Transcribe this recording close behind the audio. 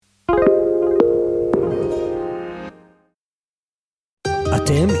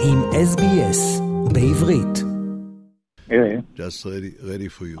אתם עם SBS בעברית. Yeah. Just ready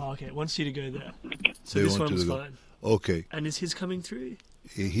for you. Oh, okay, it wants you to go there. So They this want one's you to go. fine. Okay. And is his coming through?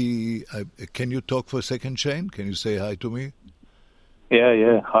 Can you talk for a second, Shane? Can you say hi to me?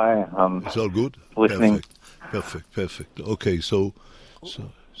 Yeah. Hi. It's all good? Listening. Perfect. Okay, so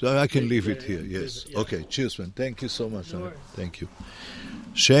I can leave it here, yes. leave it, yeah. Okay, cheers, man. Thank you so much. No worries. Thank you.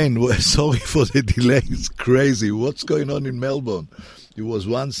 Shane, sorry for the delay. It's crazy. What's going on in Melbourne? It was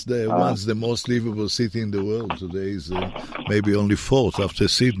once the most livable city in the world. Today is maybe only fourth after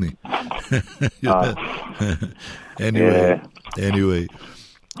Sydney. Anyway.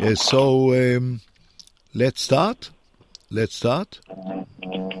 So let's start.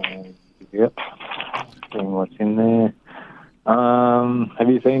 Yep. Seeing what's in there. Have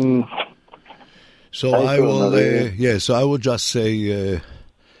you seen? So I will just say,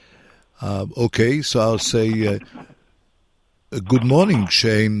 okay. So I'll say, good morning,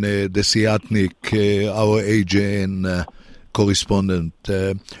 Shane Desiatnik, our AJN correspondent.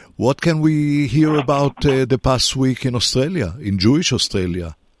 What can we hear about the past week in Australia, in Jewish Australia?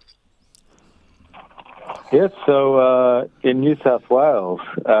 Yes. So in New South Wales,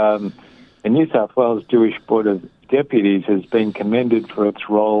 Jewish Board of Deputies has been commended for its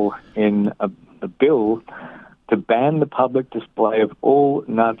role in a bill to ban the public display of all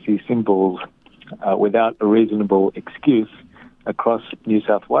Nazi symbols without a reasonable excuse across New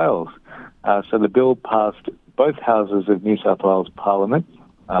South Wales. So the bill passed both houses of New South Wales Parliament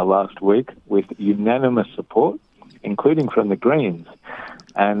last week with unanimous support, including from the Greens.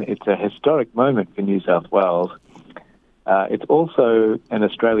 And it's a historic moment for New South Wales. It's also an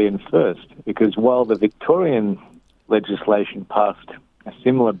Australian first, because while the Victorian legislation passed a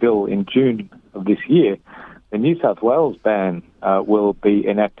similar bill in June of this year, the New South Wales ban will be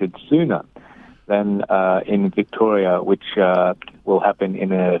enacted sooner than in Victoria, which will happen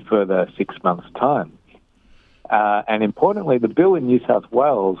in a further 6 months' time. And importantly, the bill in New South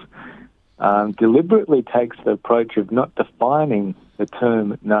Wales deliberately takes the approach of not defining the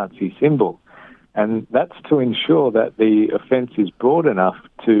term Nazi symbol. And that's to ensure that the offence is broad enough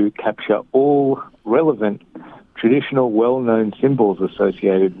to capture all relevant traditional well-known symbols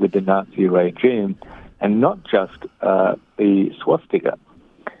associated with the Nazi regime and not just the swastika.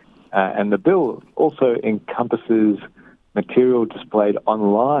 And the bill also encompasses material displayed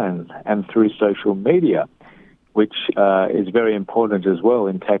online and through social media, which is very important as well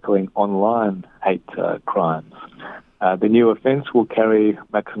in tackling online hate crimes. The new offence will carry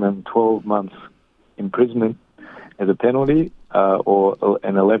maximum 12 months imprisonment as a penalty or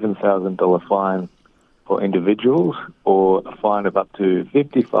an $11,000 fine for individuals or a fine of up to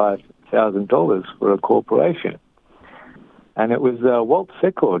 $55,000 for a corporation. And it was Walt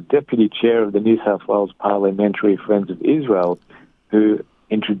Secord, Deputy Chair of the New South Wales Parliamentary Friends of Israel, who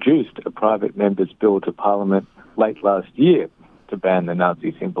introduced a private member's bill to Parliament late last year to ban the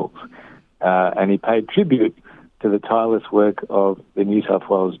Nazi symbols. And he paid tribute to the tireless work of the New South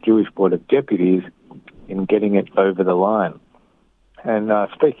Wales Jewish Board of Deputies in getting it over the line. And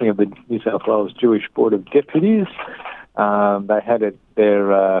speaking of the New South Wales Jewish Board of Deputies, they had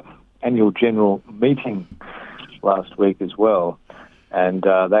their annual general meeting last week as well. And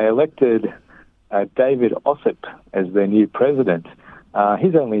they elected David Ossip as their new president.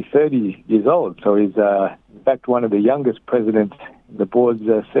 He's only 30 years old, so he's in fact one of the youngest presidents in the board's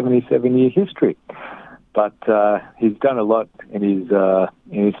 77-year history. But he's done a lot in his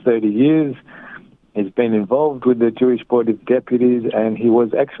 30 years. He's been involved with the Jewish Board of Deputies, and he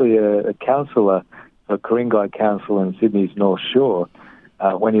was actually a councillor for Ku-ring-gai Council in Sydney's North Shore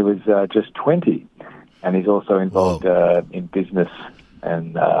when he was just 20. And he's also involved in business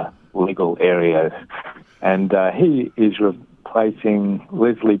and legal areas. And he is replacing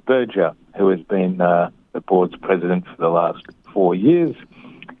Leslie Berger, who has been the board's president for the last 4 years.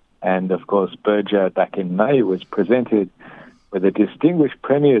 And, of course, Berger back in May was presented with a Distinguished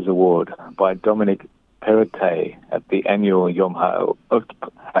Premier's Award by Dominic Perrottet at the annual Yom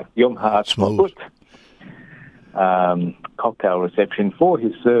HaAtzmaut cocktail reception for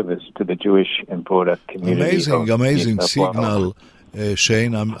his service to the Jewish and broader community. Amazing signal,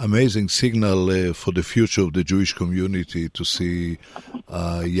 Shane, amazing signal for the future of the Jewish community to see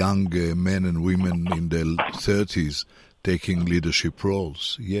young men and women in their 30s taking leadership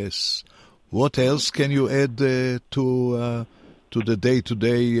roles. Yes. What else can you add to the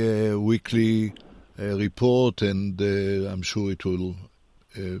day-to-day weekly report? And I'm sure it will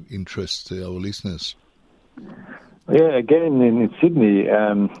interest our listeners. Yeah, again in Sydney,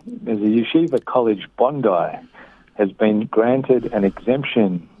 there's a Yeshiva College Bondi has been granted an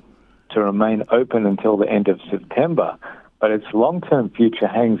exemption to remain open until the end of September but its long-term future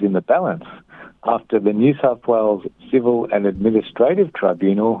hangs in the balance after the New South Wales Civil and Administrative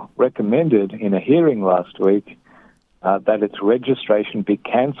Tribunal recommended in a hearing last week that its registration be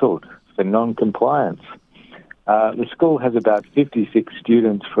cancelled for non-compliance. The school has about 56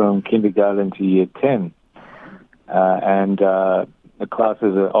 students from kindergarten to year 10, and the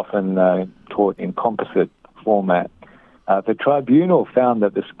classes are often taught in composite format. The tribunal found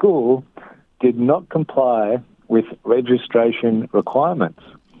that the school did not comply with registration requirements,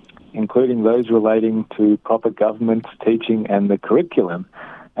 including those relating to proper governance, teaching and the curriculum.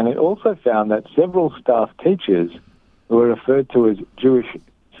 And it also found that several staff teachers who are referred to as Jewish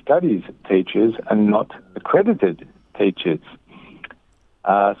studies teachers are not accredited teachers.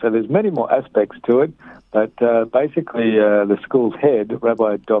 So there's many more aspects to it, but basically the school's head,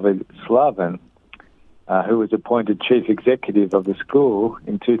 Rabbi David Slavin, who was appointed chief executive of the school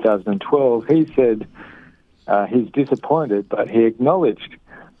in 2012, he said he's disappointed, but he acknowledged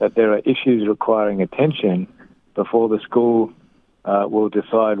that there are issues requiring attention before the school will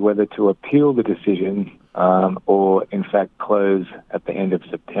decide whether to appeal the decision or, in fact, close at the end of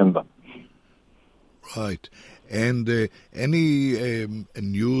September. Right. And any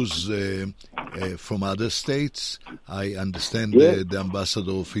news from other states? I understand the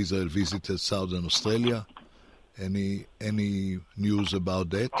ambassador of Israel visited Southern Australia. Any news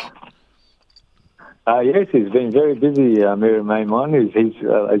about that? Yes, he's been very busy, Mira Maimon. He's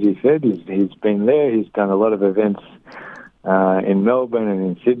as you said, he's been there. He's done a lot of events in Melbourne and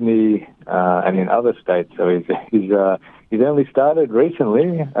in Sydney and in other states. So he's only started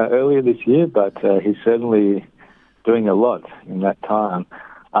recently, earlier this year, but he's certainly doing a lot in that time.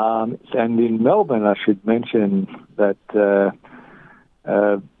 And in Melbourne, I should mention that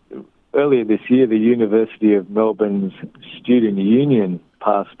earlier this year, the University of Melbourne's Student Union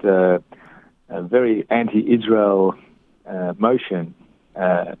passed a very anti-Israel motion,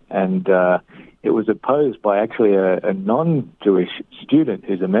 and it was opposed by actually a non-Jewish student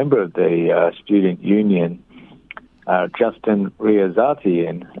who's a member of the Student Union, Justin Riazati,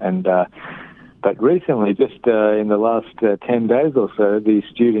 but recently, just in the last 10 days or so, the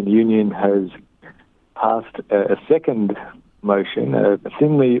Student Union has passed a second motion, a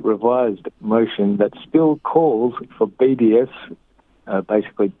thinly revised motion that still calls for BDS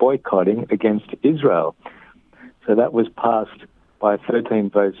basically boycotting against Israel. So that was passed by 13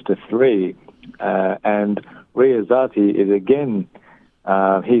 votes to 3. And Riazati is again,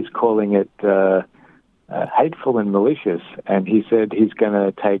 he's calling it hateful and malicious, and he said he's going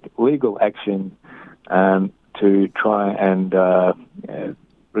to take legal action to try and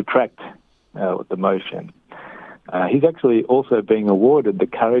retract the motion. He's actually also being awarded the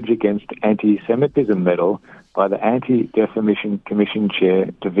Courage Against Anti-Semitism Medal by the Anti-Defamation Commission Chair,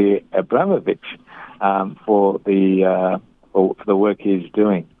 Davir Abramovich, for the work he's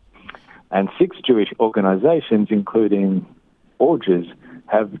doing. And 6 Jewish organizations, including Orges,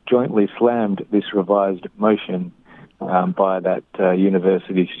 have jointly slammed this revised motion by that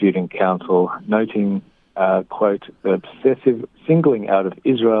University Student Council, noting, quote, the obsessive singling out of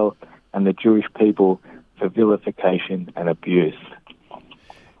Israel and the Jewish people for vilification and abuse.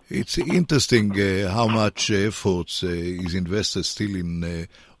 It's interesting how much efforts is invested still in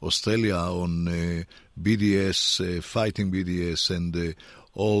Australia on BDS, fighting BDS, and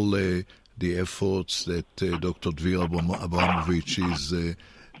all the efforts that Dr. Davir Abramovich is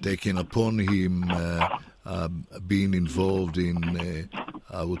taking upon him, being involved in,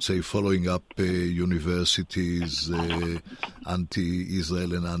 I would say, following up universities,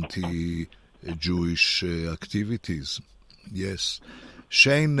 anti-Israel and anti-Jewish activities. Yes.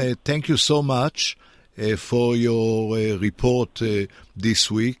 Shane, thank you so much for your report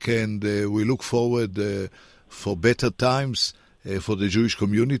this week, and we look forward for better times for the Jewish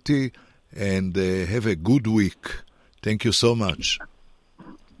community, and have a good week. Thank you so much.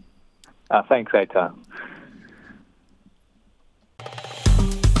 Thanks, Eitan.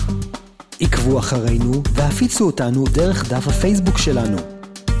 עקבו אחרינו והפיצו אותנו דרך דף הפייסבוק שלנו.